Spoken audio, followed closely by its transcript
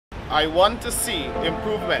I want to see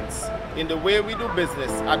improvements in the way we do business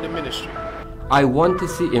at the ministry. I want to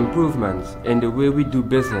see improvements in the way we do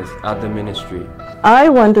business at the ministry. I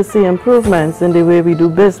want to see improvements in the way we do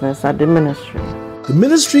business at the ministry. The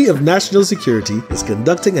Ministry of National Security is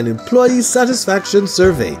conducting an employee satisfaction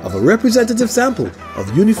survey of a representative sample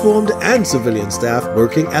of uniformed and civilian staff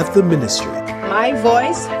working at the ministry. My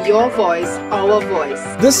voice, your voice, our voice.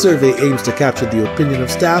 This survey aims to capture the opinion of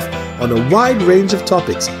staff on a wide range of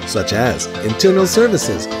topics such as internal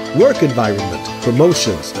services, work environment,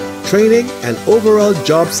 promotions, training, and overall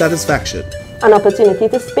job satisfaction. An opportunity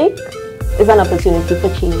to speak is an opportunity for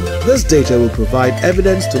change. This data will provide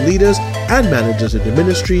evidence to leaders and managers in the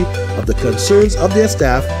ministry of the concerns of their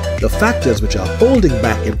staff, the factors which are holding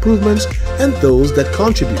back improvements, and those that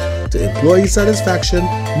contribute to employee satisfaction,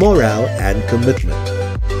 morale, and commitment.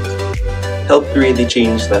 Help create the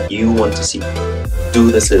change that you want to see. Do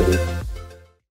the survey.